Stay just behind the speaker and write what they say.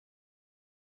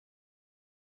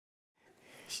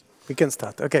We can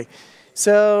start. OK.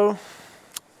 So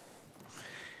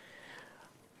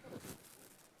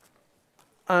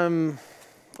originally,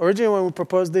 when we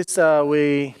proposed this,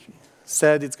 we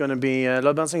said it's going to be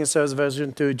load balancing and service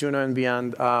version 2, Juno and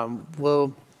beyond.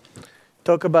 We'll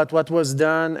talk about what was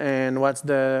done and what's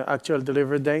the actual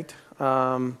delivery date.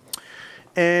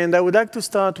 And I would like to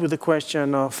start with a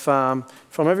question of from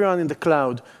everyone in the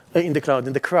crowd.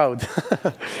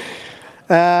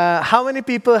 How many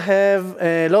people have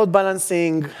load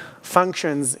balancing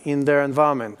functions in their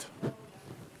environment?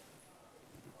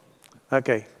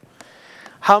 OK.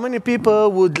 How many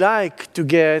people would like to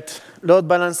get load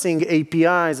balancing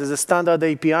APIs as a standard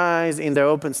APIs in their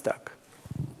OpenStack?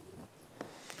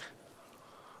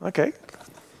 OK.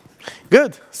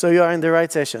 Good. So you are in the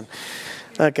right session.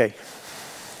 OK.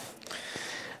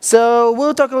 So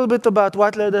we'll talk a little bit about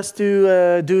what led us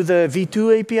to do the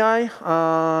v2 API,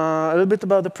 a little bit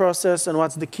about the process and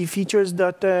what's the key features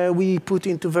that we put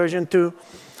into version 2,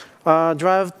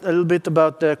 drive a little bit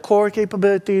about the core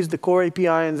capabilities, the core API,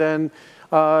 and then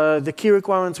the key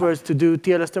requirements were to do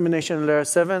TLS termination in layer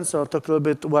 7. So I'll talk a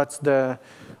little bit what's the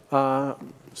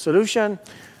solution.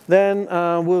 Then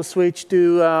we'll switch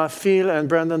to Phil and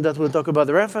Brandon that will talk about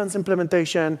the reference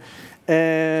implementation.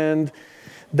 And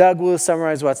Doug will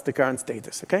summarize what's the current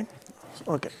status, OK?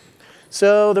 OK.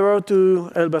 So the road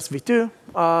to LBus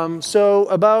v2. So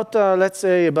about, let's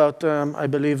say, I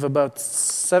believe about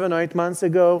 7 or 8 months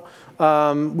ago,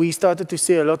 we started to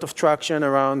see a lot of traction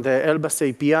around the LBus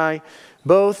API.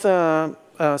 Both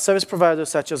service providers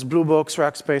such as Bluebox,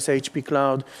 Rackspace, HP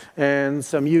Cloud, and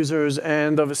some users,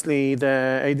 and obviously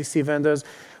the ADC vendors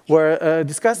were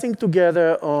discussing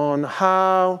together on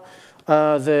how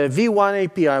the v1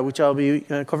 API, which I'll be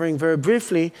covering very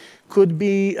briefly, could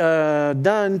be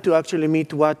done to actually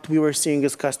meet what we were seeing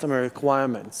as customer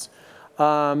requirements.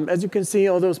 As you can see,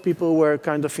 all those people were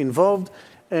kind of involved.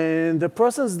 And the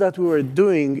process that we were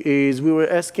doing is we were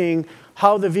asking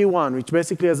how the v1, which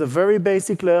basically has a very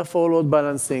basic layer 4 load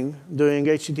balancing, doing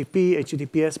HTTP,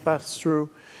 HTTPS pass-through,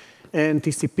 and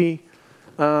TCP,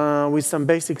 with some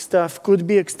basic stuff, could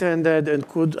be extended and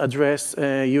could address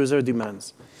user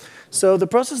demands. So the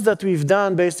process that we've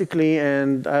done, basically,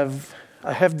 and I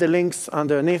have the links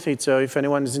underneath it, so if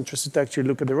anyone is interested to actually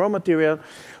look at the raw material,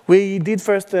 we did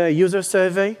first a user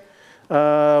survey.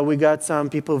 We got some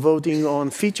people voting on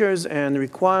features and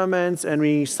requirements, and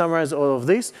we summarized all of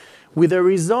this. With the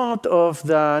result of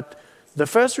that, the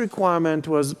first requirement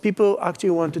was people actually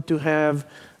wanted to have,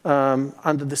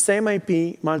 under the same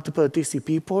IP, multiple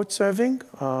TCP port serving.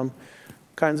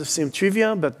 Kinds of seem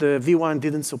trivial, but the v1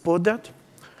 didn't support that.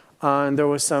 And there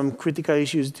were some critical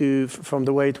issues from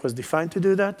the way it was defined to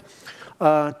do that.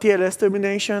 TLS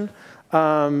termination,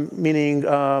 meaning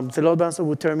the load balancer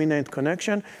would terminate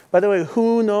connection. By the way,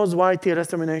 who knows why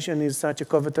TLS termination is such a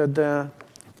coveted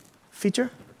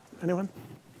feature? Anyone?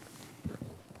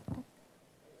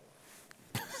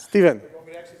 Steven. You want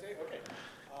me to actually say? OK.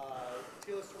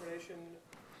 TLS termination,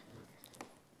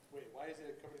 wait, why is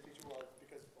it a coveted feature? Well,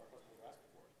 because our customers are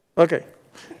asking for it.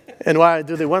 OK. And why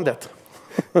do they want that?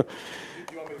 Do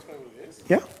you want me to explain what it is?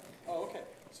 Yeah. Oh, OK.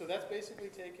 So that's basically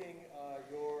taking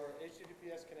your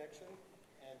HTTPS connection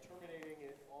and terminating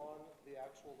it on the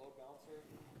actual load balancer.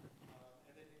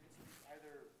 And then you can speak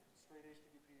either straight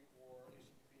HTTP or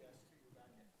HTTPS to your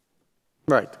backend.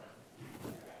 Right.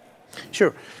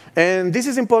 Sure. And this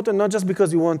is important not just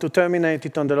because you want to terminate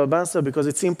it on the load balancer, because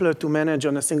it's simpler to manage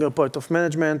on a single point of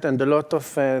management, and a lot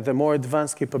of the more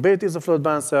advanced capabilities of load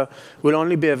balancer will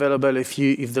only be available if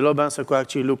the load balancer could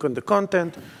actually look on the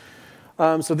content.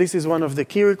 So this is one of the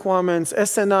key requirements.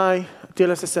 SNI,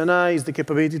 TLS SNI is the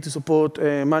capability to support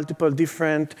multiple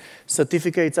different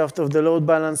certificates out of the load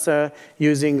balancer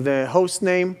using the host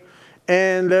name.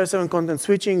 And layer 7 content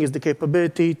switching is the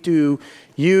capability to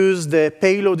use the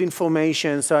payload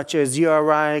information, such as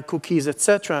URI, cookies, et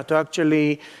cetera, to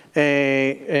actually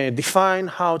define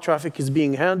how traffic is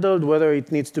being handled, whether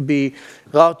it needs to be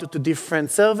routed to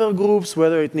different server groups,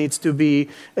 whether it needs to be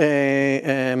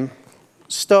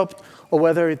stopped, or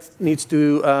whether it needs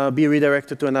to be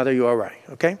redirected to another URI.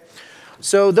 Okay?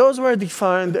 So those were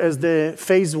defined as the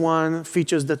phase 1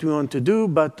 features that we want to do.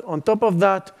 But on top of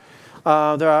that,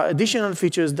 there are additional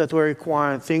features that were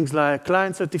required, things like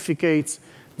client certificates,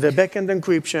 the backend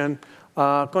encryption,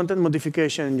 content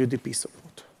modification, and UDP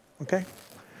support. Okay?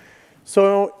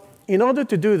 So in order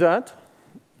to do that,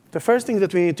 the first thing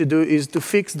that we need to do is to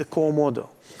fix the core model.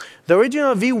 The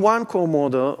original v1 core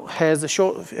model has a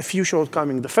few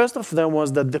shortcomings. The first of them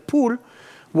was that the pool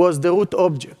was the root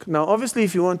object. Now, obviously,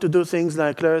 if you want to do things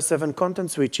like layer 7 content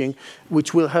switching,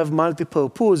 which will have multiple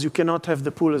pools, you cannot have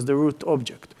the pool as the root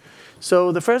object.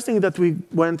 So the first thing that we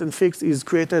went and fixed is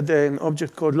created an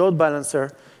object called load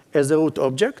balancer as a root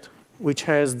object, which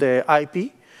has the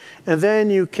IP. And then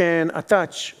you can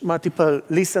attach multiple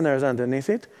listeners underneath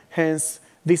it. Hence,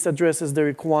 this addresses the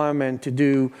requirement to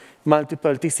do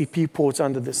multiple TCP ports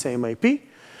under the same IP.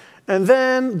 And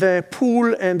then the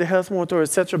pool and the health monitor, et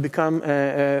cetera, become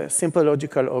simple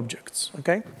logical objects,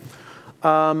 okay?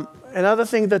 Another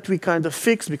thing that we kind of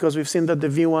fixed, because we've seen that the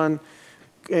V1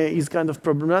 is kind of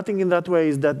problematic in that way,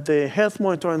 is that the health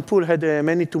monitor and pool had a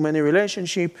many-to-many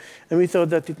relationship, and we thought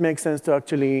that it makes sense to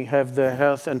actually have the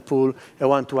health and pool a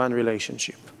one-to-one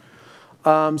relationship.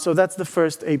 So that's the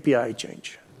first API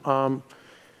change.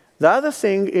 The other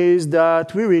thing is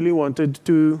that we really wanted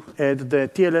to add the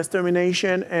TLS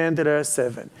termination and the layer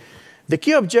 7. The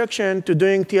key objection to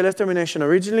doing TLS termination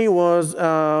originally was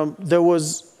there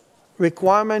was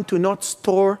requirement to not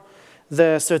store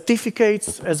the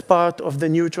certificates as part of the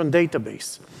Neutron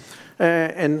database.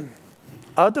 And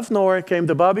out of nowhere came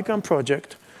the Barbican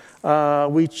project,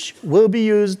 which will be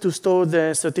used to store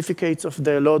the certificates of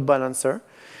the load balancer.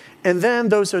 And then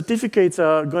those certificates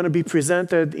are going to be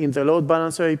presented in the load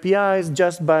balancer APIs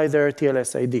just by their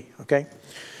TLS ID, okay?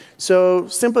 So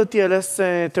simple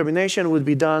TLS termination would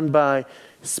be done by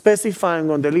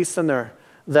specifying on the listener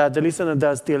that the listener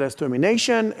does TLS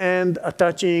termination and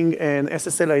attaching an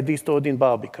SSL ID stored in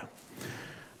Barbican.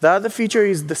 The other feature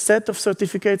is the set of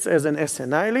certificates as an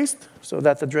SNI list. So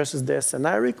that addresses the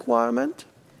SNI requirement.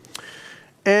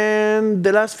 And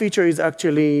the last feature is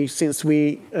actually, since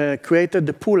we created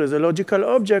the pool as a logical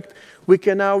object, we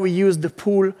can now reuse the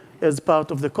pool as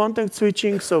part of the content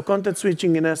switching. So content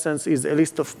switching, in essence, is a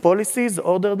list of policies,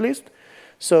 ordered list.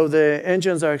 So the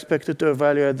engines are expected to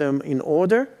evaluate them in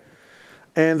order.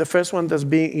 And the first one that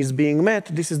is being met,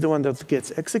 this is the one that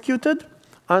gets executed.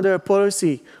 Under a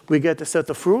policy, we get a set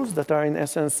of rules that are, in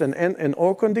essence, an AND and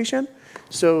OR condition.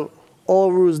 So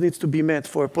all rules need to be met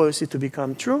for a policy to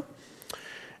become true.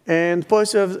 And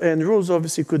policy and rules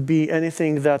obviously could be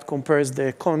anything that compares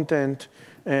the content,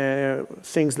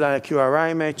 things like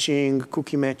URI matching,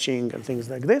 cookie matching, and things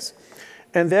like this.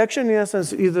 And the action, in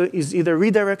essence, is either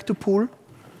redirect to pool,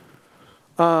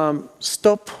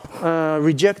 stop,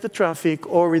 reject the traffic,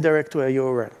 or redirect to a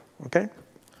URL, okay?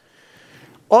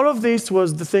 All of this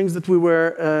was the things that we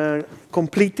were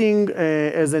completing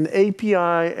as an API,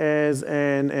 as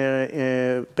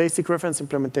a basic reference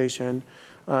implementation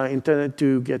intended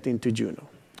to get into Juno.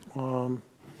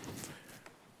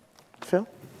 Phil?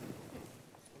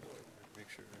 Make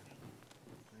sure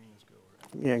green is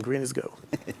go. Yeah, green is go.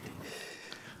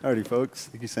 Alrighty, folks.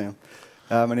 Thank you, Sam.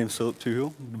 My name is Philip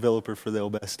Tuchel, developer for the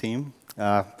LBAS team.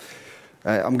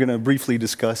 I'm going to briefly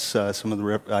discuss some of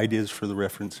the ideas for the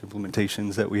reference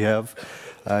implementations that we have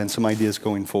and some ideas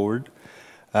going forward.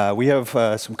 We have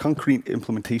some concrete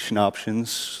implementation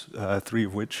options, 3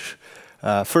 of which.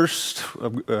 First,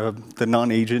 the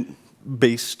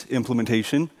non-agent-based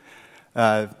implementation,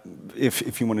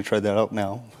 if you want to try that out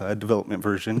now, development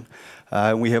version.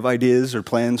 We have ideas or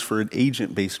plans for an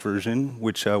agent-based version,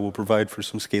 which will provide for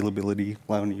some scalability,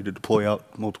 allowing you to deploy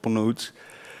out multiple nodes.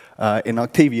 In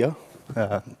Octavia,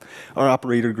 our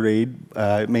operator grade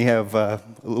may have a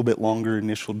little bit longer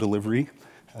initial delivery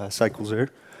cycles there.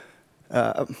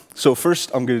 So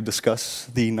first, I'm going to discuss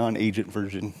the non-agent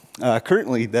version.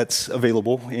 Currently, that's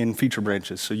available in feature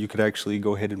branches, so you could actually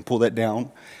go ahead and pull that down.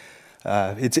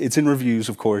 It's in reviews,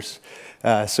 of course.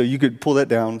 So you could pull that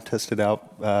down, test it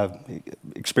out,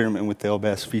 experiment with the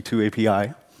LBAS v2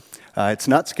 API. It's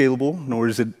not scalable, nor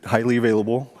is it highly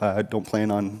available. I don't plan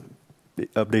on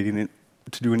updating it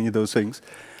to do any of those things.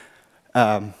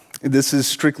 This is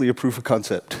strictly a proof of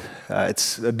concept.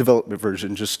 It's a development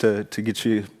version, just to get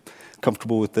you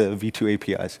comfortable with the v2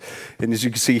 APIs. And as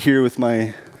you can see here with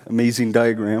my amazing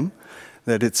diagram,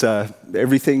 that it's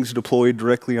everything's deployed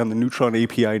directly on the Neutron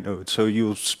API node. So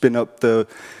you'll spin up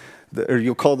or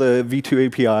you'll call the v2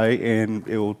 API, and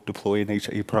it will deploy an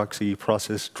HA proxy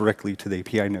process directly to the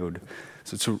API node.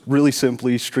 So it's really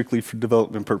simply, strictly for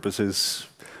development purposes,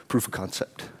 proof of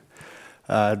concept.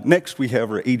 Next, we have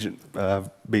our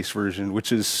agent-based version,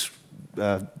 which is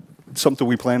something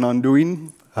we plan on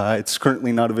doing. It's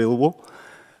currently not available.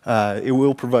 It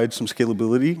will provide some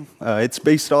scalability. It's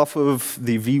based off of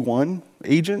the V1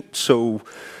 agent, so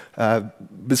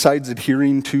besides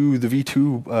adhering to the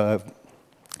V2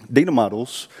 data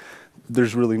models,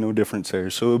 there's really no difference there.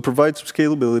 So it provides some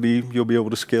scalability. You'll be able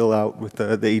to scale out with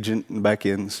the agent and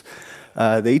backends.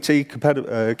 The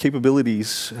HA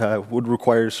capabilities would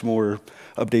require some more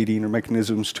updating or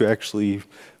mechanisms to actually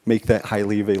make that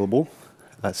highly available.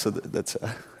 So that's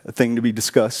a thing to be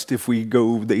discussed if we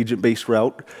go the agent-based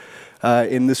route.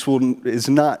 And this one is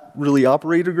not really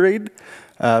operator grade,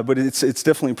 but it's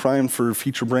definitely primed for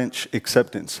feature branch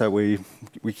acceptance. That way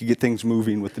we can get things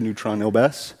moving with the Neutron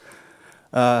LBAS.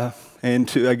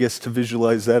 And I guess to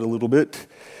visualize that a little bit,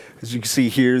 as you can see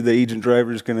here, the agent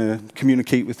driver is going to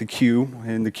communicate with the queue,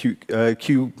 and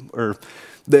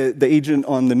the agent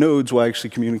on the nodes will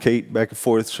actually communicate back and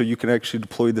forth, so you can actually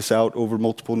deploy this out over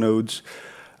multiple nodes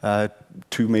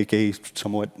to make a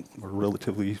somewhat or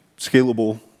relatively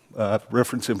scalable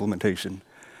reference implementation.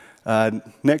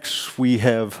 Next, we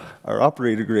have our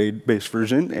operator grade base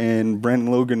version, and Brandon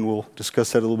Logan will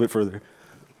discuss that a little bit further.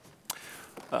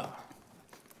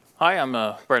 Hi, I'm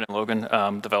Brandon Logan,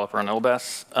 developer on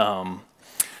LBAS.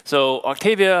 So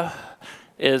Octavia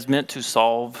is meant to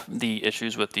solve the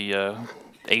issues with the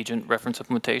agent reference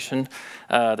implementation.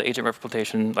 The agent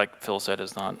implementation, like Phil said,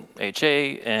 is not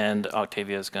HA, and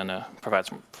Octavia is going to provide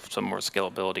some more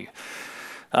scalability.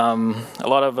 A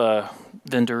lot of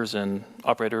vendors and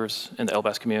operators in the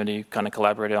LBAS community kind of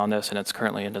collaborated on this, and it's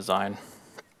currently in design.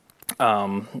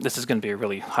 This is going to be a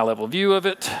really high-level view of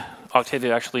it.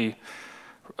 Octavia actually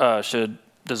should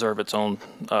deserve its own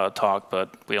talk,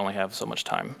 but we only have so much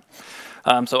time.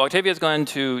 So Octavia is going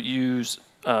to use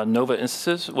Nova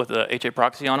instances with a HA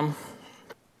proxy on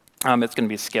them. It's going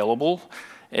to be scalable.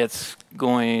 It's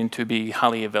going to be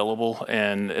highly available,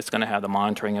 and it's going to have the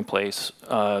monitoring in place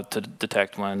to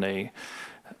detect when a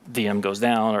VM goes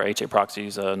down or HA proxy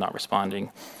is not responding.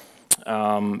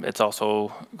 It's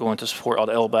also going to support all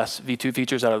the LBAS v2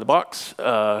 features out of the box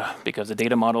because the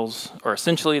data models are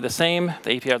essentially the same.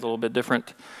 The API is a little bit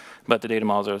different, but the data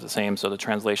models are the same, so the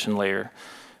translation layer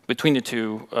between the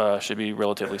two should be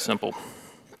relatively simple.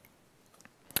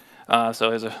 So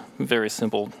here's a very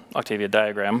simple Octavia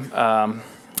diagram.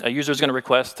 A user is going to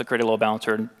request to create a load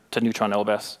balancer to Neutron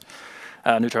LBAS.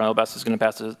 Neutron LBAS is going to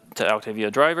pass it to Octavia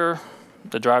driver.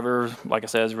 The driver, like I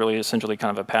said, is really essentially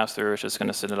kind of a pass-through. It's just going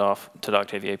to send it off to the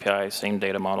Octavia API, same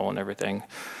data model and everything.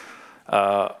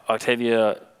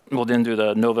 Octavia will then do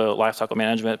the Nova lifecycle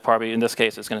management. Probably in this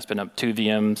case, it's going to spin up 2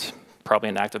 VMs, probably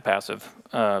an active-passive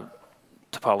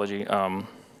topology.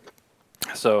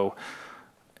 So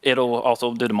it'll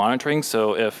also do the monitoring.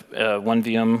 So if one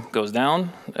VM goes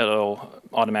down, it'll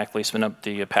automatically spin up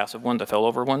the passive one, the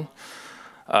failover one.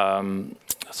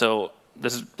 So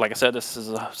this is, like I said, this is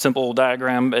a simple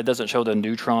diagram. It doesn't show the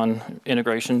Neutron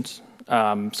integrations,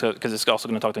 because it's also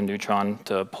going to talk to Neutron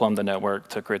to plumb the network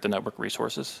to create the network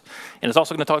resources. And it's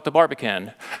also going to talk to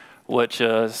Barbican, which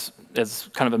is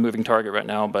kind of a moving target right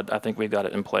now, but I think we've got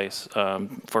it in place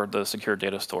for the secure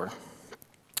data store.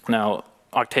 Now,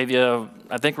 Octavia,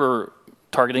 I think we're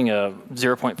targeting a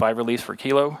 0.5 release for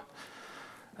Kilo.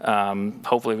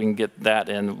 Hopefully we can get that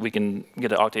and we can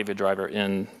get an Octavia driver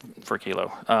in for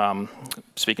Kilo.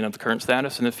 Speaking of the current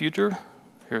status in the future,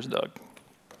 here's Doug.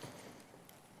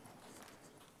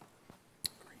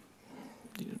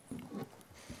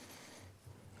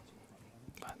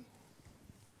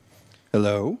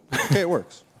 Hello? Okay, it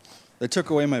works. They took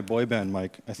away my boy band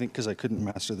mic, I think because I couldn't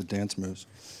master the dance moves.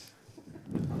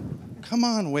 Come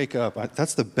on, wake up.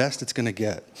 That's the best it's going to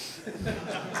get.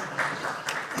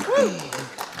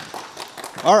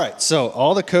 All right, so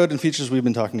all the code and features we've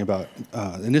been talking about,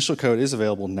 the initial code is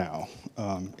available now.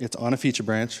 It's on a feature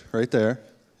branch right there.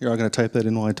 You're all going to type that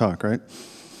in while I talk, right?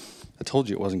 I told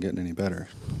you it wasn't getting any better.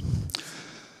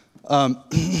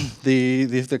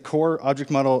 The core object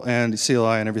model and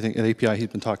CLI and everything, and API he's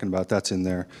been talking about, that's in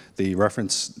there. The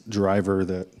reference driver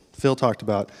that Phil talked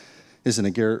about is in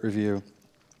a Garrett review.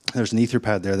 There's an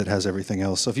Etherpad there that has everything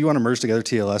else. So if you want to merge together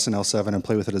TLS and L7 and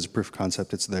play with it as a proof of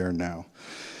concept, it's there now.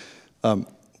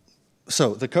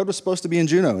 So the code was supposed to be in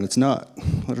Juno, and it's not.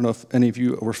 I don't know if any of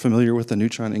you were familiar with the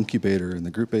Neutron incubator and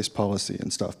the group-based policy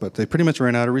and stuff, but they pretty much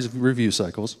ran out of review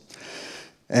cycles.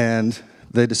 And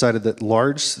they decided that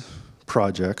large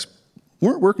projects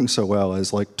weren't working so well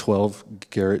as like 12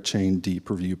 Garrett chain deep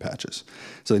review patches.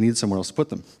 So they needed somewhere else to put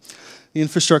them. The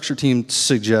infrastructure team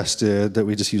suggested that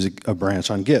we just use a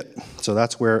branch on Git. So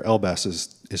that's where LBAS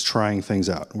is trying things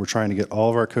out. We're trying to get all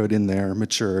of our code in there,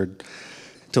 matured,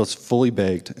 until it's fully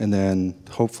baked, and then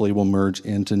hopefully we'll merge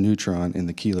into Neutron in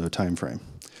the Kilo timeframe.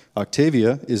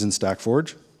 Octavia is in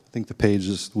StackForge. I think the page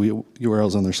is,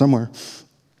 URL's on there somewhere.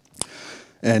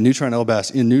 And Neutron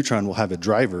LBAS in Neutron will have a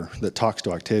driver that talks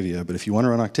to Octavia, but if you want to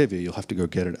run Octavia, you'll have to go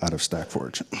get it out of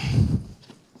StackForge.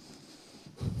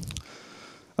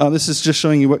 This is just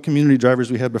showing you what community drivers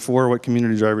we had before, what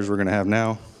community drivers we're going to have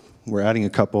now. We're adding a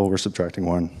couple, we're subtracting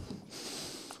one.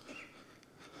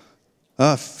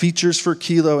 Features for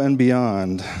Kilo and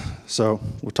beyond. So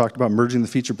we talked about merging the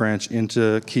feature branch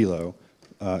into Kilo,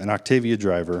 an Octavia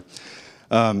driver.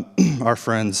 our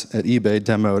friends at eBay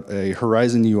demoed a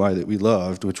Horizon UI that we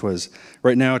loved, which was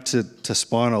right now to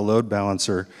spawn a load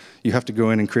balancer, you have to go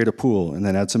in and create a pool and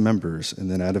then add some members and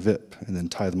then add a VIP and then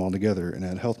tie them all together and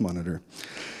add health monitor.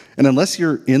 And unless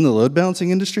you're in the load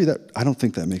balancing industry, I don't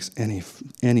think that makes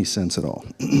any sense at all.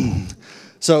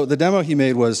 So the demo he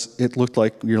made was, it looked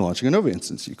like you're launching a Nova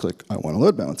instance. You click, I want a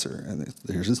load balancer, and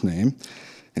here's his name,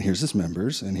 and here's his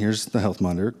members, and here's the health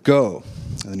monitor, go.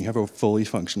 And then you have a fully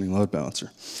functioning load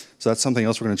balancer. So that's something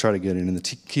else we're going to try to get in the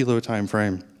kilo time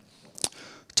frame,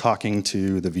 talking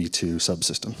to the v2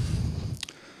 subsystem.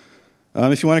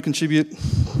 If you want to contribute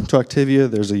to Octavia,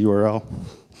 there's a URL.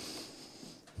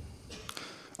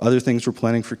 Other things we're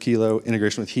planning for Kilo,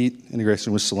 integration with heat,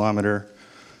 integration with Ceilometer.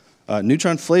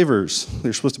 Neutron flavors,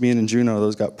 they're supposed to be in Juno,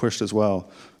 those got pushed as well.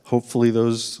 Hopefully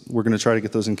those, we're going to try to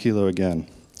get those in Kilo again.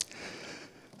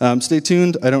 Stay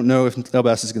tuned. I don't know if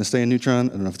LBAS is going to stay in Neutron.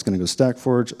 I don't know if it's going to go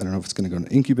StackForge. I don't know if it's going to go in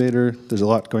Incubator. There's a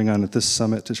lot going on at this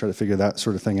summit to try to figure that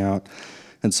sort of thing out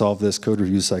and solve this code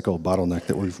review cycle bottleneck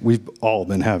that we've all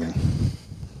been having.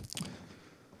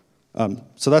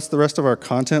 So that's the rest of our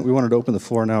content. We wanted to open the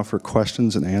floor now for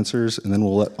questions and answers, and then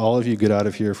we'll let all of you get out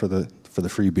of here for the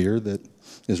free beer that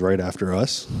is right after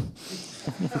us.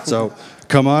 So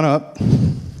come on up,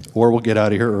 or we'll get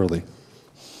out of here early.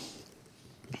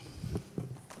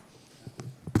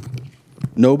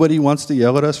 Nobody wants to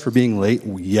yell at us for being late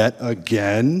yet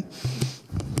again.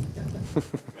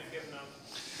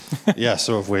 Yeah,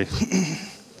 so have we.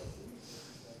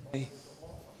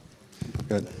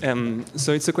 Good.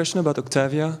 So it's a question about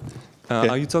Octavia. Okay.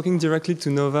 Are you talking directly to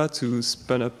Nova to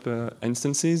spin up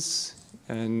instances?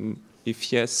 And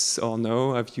if yes or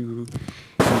no, have you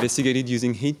investigated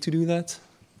using heat to do that?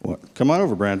 What? Come on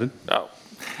over, Brandon. Oh.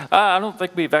 I don't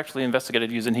think we've actually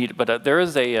investigated using heat, but there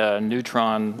is a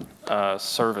Neutron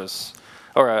service,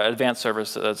 or an advanced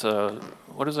service that's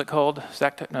what is it called?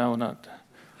 No, not.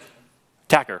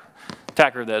 Tacker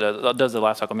that does the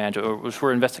lifecycle management, which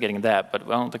we're investigating that, but I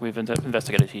don't think we've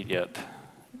investigated heat yet.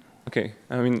 Okay,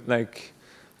 I mean, like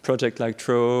project like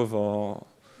Trove, or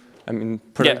I mean,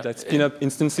 project that spin up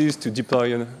instances to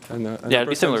deploy an it'd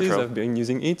be similar to Trove. I've been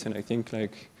using it, and I think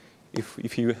like if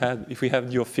we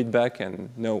have your feedback and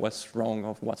know what's wrong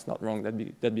or what's not wrong,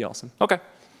 that'd be awesome. Okay,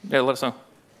 yeah, let us know.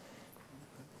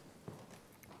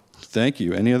 Thank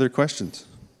you. Any other questions?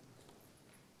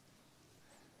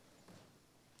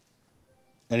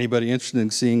 Anybody interested in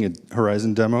seeing a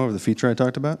Horizon demo of the feature I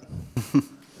talked about?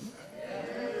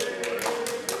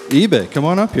 eBay, come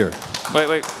on up here.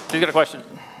 Wait, you got a question?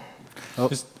 Oh,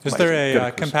 is there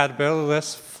a compatibility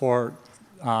list for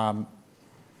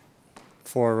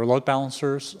load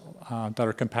balancers that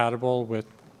are compatible with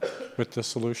the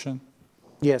solution?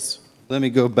 Yes. Let me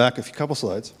go back a couple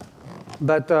slides.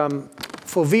 But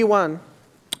for V1,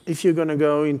 if you're going to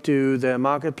go into the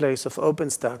marketplace of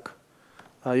OpenStack,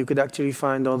 you could actually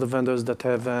find all the vendors that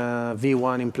have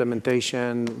V1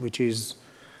 implementation, which is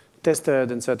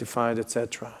tested and certified,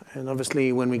 etc. And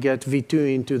obviously, when we get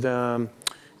V2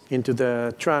 into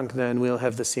the trunk, then we'll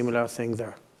have the similar thing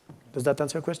there. Does that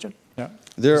answer your question? Yeah.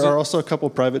 There are also a couple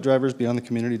private drivers beyond the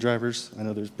community drivers. I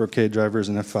know there's Brocade drivers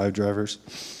and F5 drivers.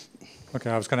 Okay,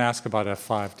 I was going to ask about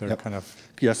F5. They're kind of...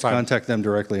 Yes, contact them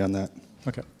directly on that.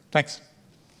 Okay, thanks.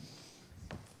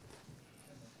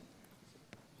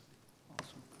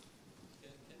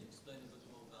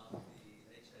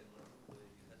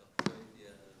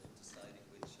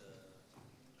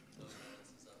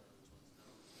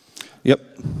 Yep.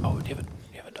 Oh, do you have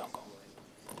a dongle?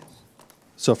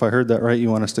 So if I heard that right,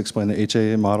 you want us to explain the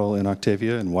HA model in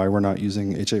Octavia and why we're not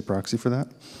using HA proxy for that?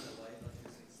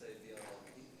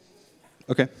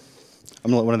 Okay.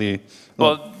 I'm going to let one of the...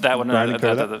 Well, that one...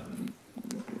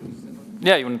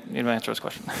 yeah, you want to answer this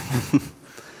question.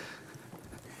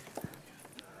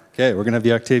 Okay, we're going to have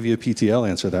the Octavia PTL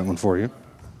answer that one for you.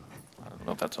 I don't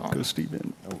know if that's on. Go,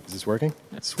 Steven. Oh, is this working?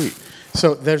 Yeah. Sweet.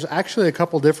 So there's actually a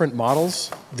couple different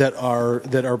models that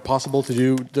are possible to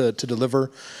do to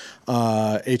deliver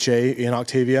HA in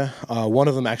Octavia. One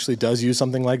of them actually does use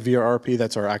something like VRRP.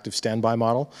 That's our active standby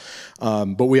model.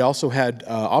 But we also had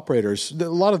operators. A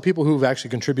lot of people who have actually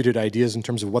contributed ideas in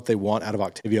terms of what they want out of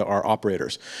Octavia are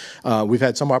operators. We've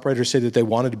had some operators say that they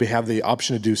wanted to have the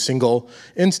option to do single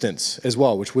instance as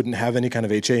well, which wouldn't have any kind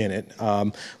of HA in it.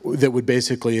 That would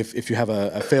basically, if you have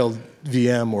a failed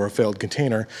VM or a failed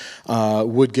container,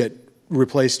 would get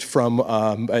replaced from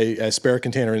a spare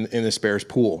container in the spares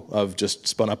pool of just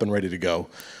spun up and ready to go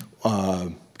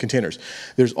containers.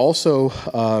 There's also,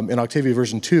 in Octavia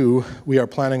version 2, we are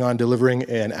planning on delivering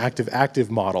an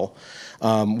active-active model,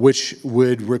 which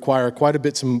would require quite a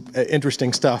bit some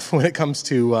interesting stuff when it comes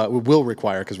to, will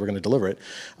require, because we're going to deliver it,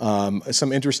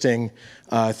 some interesting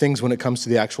things when it comes to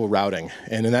the actual routing.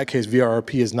 And in that case,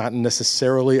 VRRP is not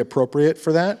necessarily appropriate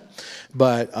for that.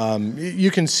 But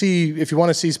you can see, if you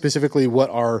want to see specifically what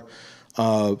our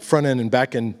front-end and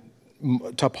back-end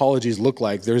topologies look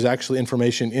like, there's actually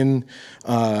information in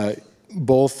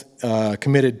both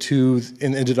committed to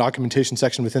in the documentation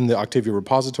section within the Octavia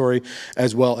repository,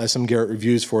 as well as some Garrett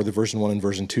reviews for the version 1 and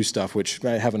version 2 stuff, which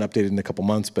I haven't updated in a couple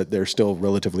months, but they're still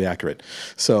relatively accurate.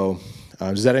 So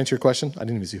does that answer your question? I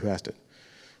didn't even see who asked it.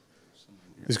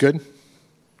 Is good?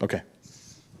 Okay.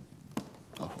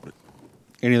 I'll hold it.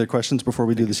 Any other questions before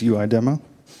we do this UI demo?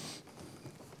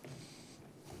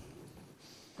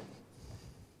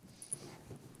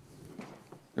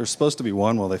 There's supposed to be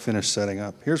one while they finish setting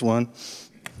up. Here's one.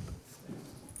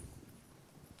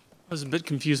 I was a bit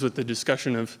confused with the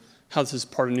discussion of how this is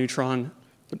part of Neutron,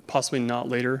 but possibly not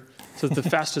later. So the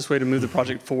fastest way to move the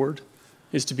project forward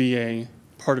is to be a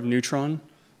part of Neutron.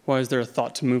 Why is there a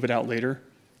thought to move it out later?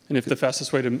 And if the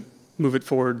fastest way to move it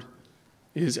forward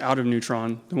is out of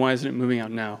Neutron, then why isn't it moving out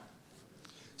now?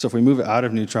 So if we move it out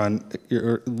of Neutron,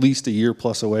 you're at least a year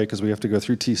plus away because we have to go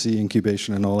through TC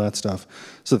incubation and all that stuff.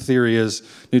 So the theory is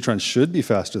Neutron should be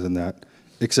faster than that,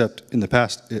 except in the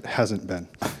past it hasn't been.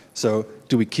 So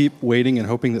do we keep waiting and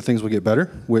hoping that things will get better?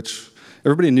 Which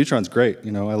everybody in Neutron's great.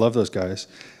 You know, I love those guys,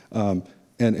 and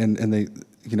they,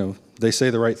 you know, they say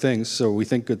the right things. So we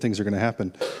think good things are going to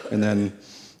happen, and then,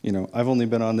 you know, I've only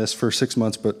been on this for 6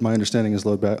 months, but my understanding is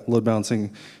load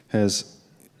balancing has,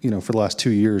 you know, for the last 2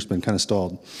 years been kind of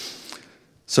stalled.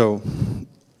 So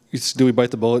do we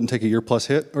bite the bullet and take a year plus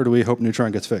hit, or do we hope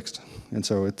Neutron gets fixed? And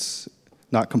so it's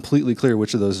not completely clear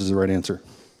which of those is the right answer.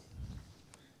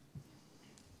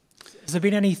 Has there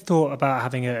been any thought about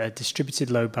having a distributed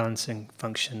load balancing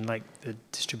function like the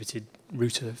distributed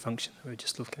router function that we were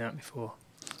just looking at before?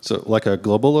 So like a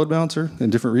global load balancer in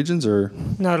different regions, or?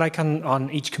 No, like on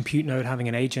each compute node having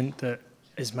an agent that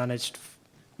is managed,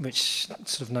 which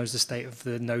sort of knows the state of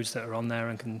the nodes that are on there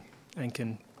and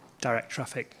can direct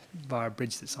traffic via a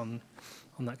bridge that's on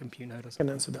that compute node. Or something. I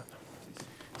can answer that.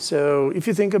 So if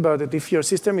you think about it, if your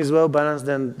system is well balanced,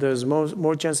 then there's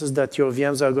more chances that your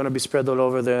VMs are going to be spread all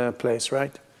over the place,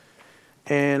 right?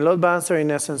 And load balancer,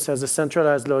 in essence, has a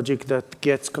centralized logic that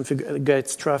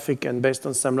gets traffic, and based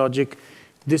on some logic,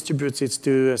 distributes it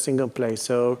to a single place.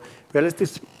 So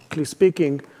realistically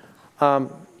speaking,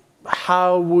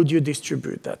 how would you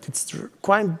distribute that? It's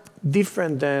quite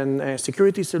different than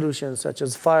security solutions such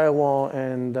as firewall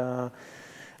and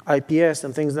IPS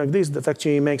and things like this that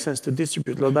actually make sense to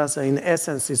distribute. Load balancer, in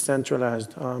essence, is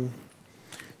centralized.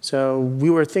 So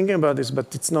we were thinking about this,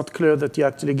 but it's not clear that you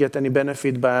actually get any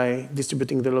benefit by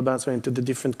distributing the load balancer into the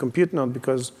different compute node,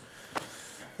 because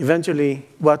eventually,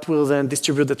 what will then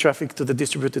distribute the traffic to the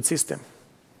distributed system?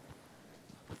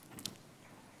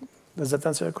 Does that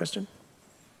answer your question?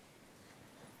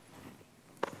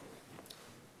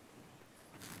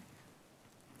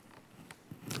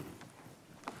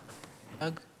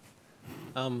 Doug,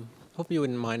 hope you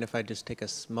wouldn't mind if I just take a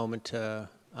moment to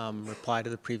reply to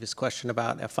the previous question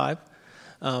about F5.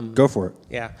 Go for it.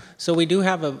 Yeah. So we do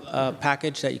have a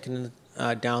package that you can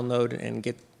download and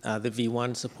get the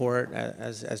V1 support.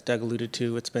 As Doug alluded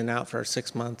to, it's been out for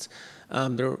 6 months.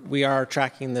 We are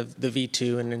tracking the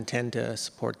V2 and intend to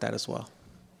support that as well.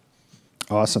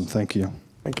 Awesome. Thank you.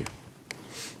 Thank you.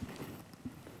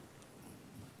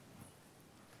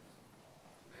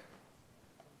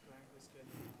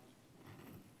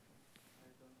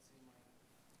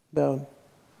 Down.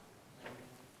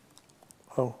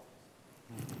 Oh.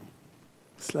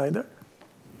 Slider?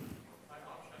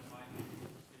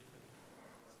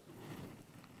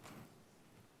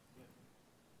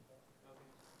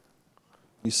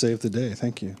 You saved the day.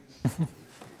 Thank you.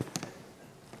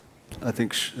 I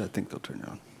think they'll turn it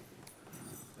on.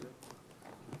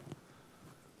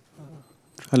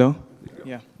 Hello?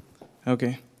 Yeah.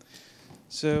 Okay.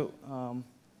 So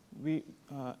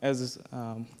as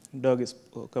Doug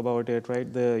spoke about it,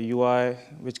 right? The UI,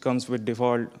 which comes with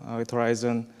default with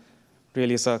Horizon,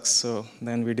 really sucks. So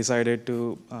then we decided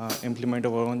to implement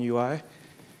our own UI.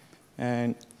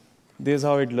 And this is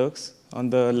how it looks. On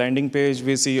the landing page,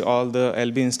 we see all the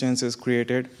LB instances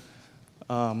created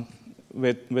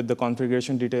with the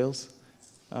configuration details.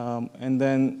 And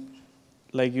then,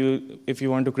 like if you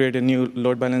want to create a new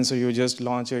load balancer, you just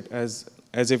launch it as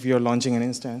if you're launching an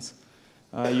instance.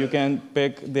 You can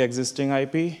pick the existing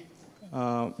IP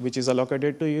which is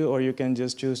allocated to you, or you can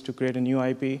just choose to create a new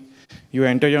IP. You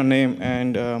enter your name,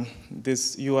 and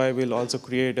this UI will also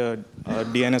create a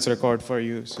DNS record for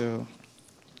you. So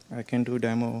I can do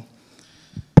demo,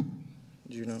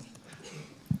 Juno.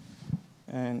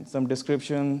 And some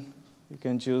description, you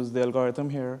can choose the algorithm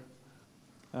here,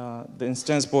 the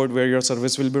instance port where your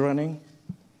service will be running,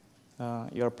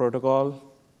 your protocol.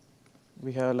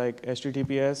 We have like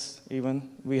HTTPS even.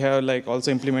 We have like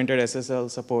also implemented SSL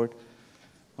support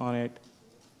on it.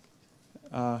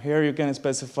 Here you can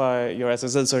specify your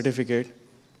SSL certificate.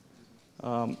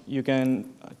 You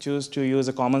can choose to use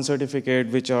a common certificate,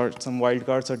 which are some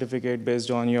wildcard certificate based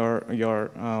on your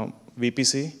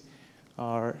VPC,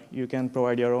 or you can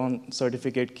provide your own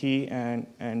certificate key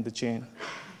and the chain.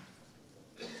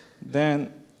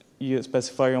 Then you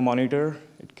specify your monitor.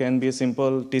 It can be a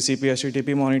simple TCP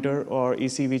HTTP monitor or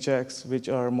ECV checks, which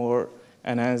are more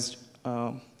enhanced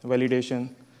validation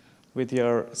with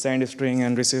your send string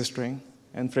and receive string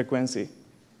and frequency.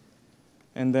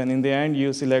 And then in the end,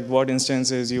 you select what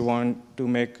instances you want to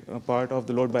make a part of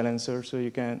the load balancer. So you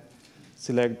can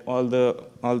select all the.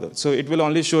 So it will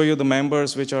only show you the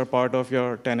members which are part of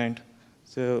your tenant.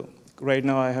 So right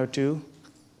now I have 2.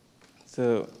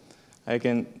 So I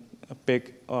can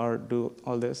pick or do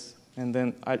all this. And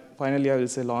then finally I will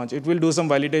say launch. It will do some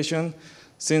validation.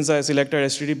 Since I selected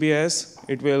HTTPS,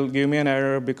 it will give me an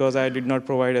error because I did not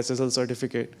provide SSL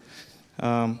certificate.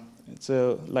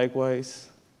 So likewise,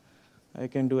 I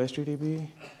can do HTTP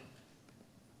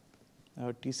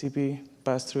or TCP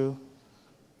pass-through.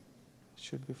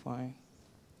 Should be fine.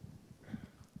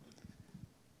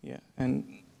 Yeah,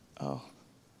 and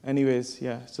anyways,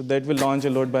 yeah, so that will launch a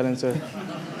load balancer.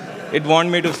 It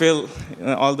wants me to fill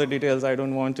all the details. I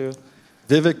don't want to.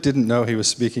 Vivek didn't know he was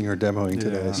speaking or demoing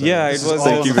today. So yeah, it was.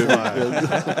 Thank you,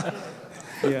 Vivek.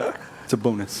 Yeah. It's a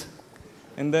bonus.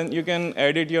 And then you can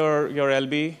edit your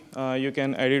LB. You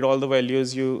can edit all the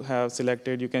values you have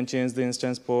selected. You can change the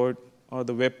instance port or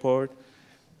the web port.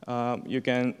 You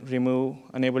can remove,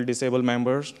 enable, disable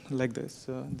members like this.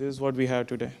 So this is what we have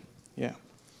today. Yeah.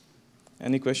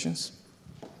 Any questions?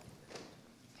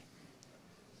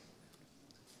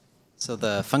 So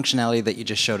the functionality that you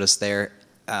just showed us there,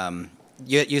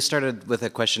 you started with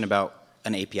a question about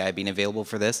an API being available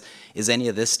for this. Is any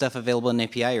of this stuff available in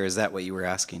API, or is that what you were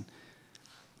asking?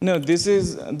 No, this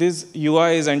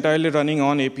UI is entirely running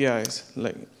on APIs.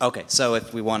 Okay, so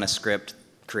if we want a script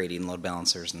creating load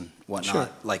balancers and whatnot, sure,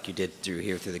 like you did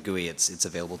through the GUI, it's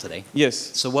available today? Yes.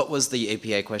 So what was the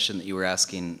API question that you were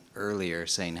asking earlier,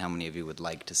 saying how many of you would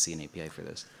like to see an API for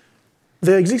this?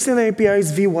 The existing API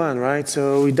is v1, right?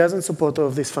 So it doesn't support all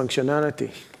of this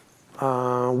functionality.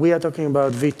 We are talking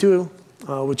about v2,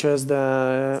 which has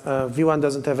the v1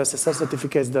 doesn't have SSL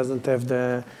certificates, doesn't have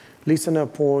the listener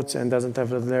ports, and doesn't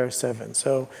have the layer 7.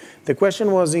 So the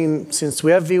question was, since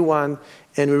we have v1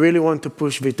 and we really want to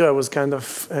push v2, I was kind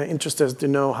of interested to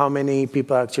know how many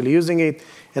people are actually using it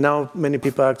and how many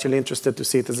people are actually interested to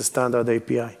see it as a standard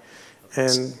API.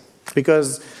 And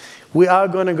because we are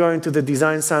going to go into the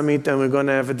design summit and we're going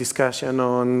to have a discussion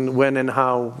on when and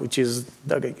how, which is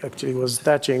Doug actually was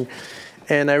touching.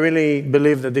 And I really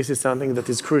believe that this is something that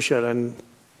is crucial and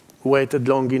waited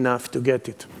long enough to get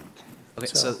it. Okay,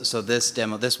 so this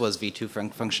demo, this was v2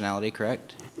 functionality,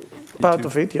 correct? Part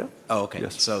of it, yeah. Oh, okay.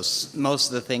 Yes. So most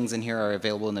of the things in here are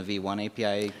available in the v1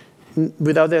 API?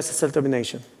 Without the SSL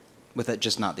termination. With it,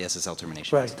 just not the SSL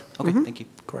termination? Right. Okay, thank you.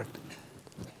 Correct.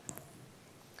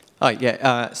 Hi,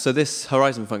 yeah, so this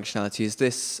Horizon functionality, is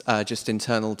this just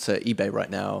internal to eBay right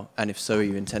now? And if so, are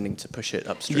you intending to push it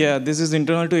upstream? Yeah, this is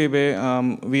internal to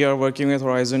eBay. We are working with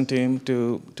Horizon team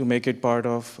to make it part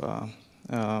of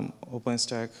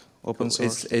OpenStack, open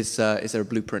source. Is there a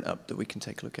blueprint up that we can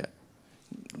take a look at?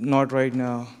 Not right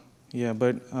now, yeah,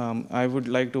 but I would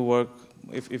like to work,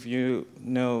 if you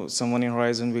know someone in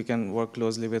Horizon, we can work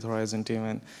closely with Horizon team.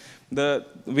 And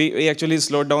we actually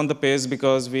slowed down the pace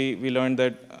because we learned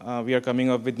that we are coming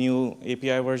up with new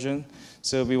API version.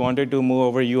 So we wanted to move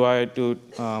over UI to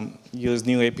use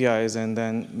new APIs and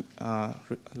then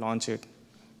launch it.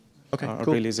 Okay, or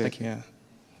cool. release it. Thank you. Yeah.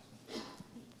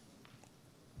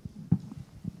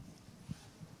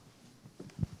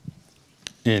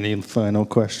 Any final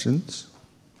questions?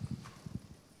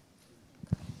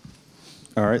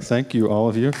 All right, thank you, all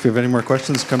of you. If you have any more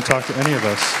questions, come talk to any of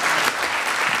us.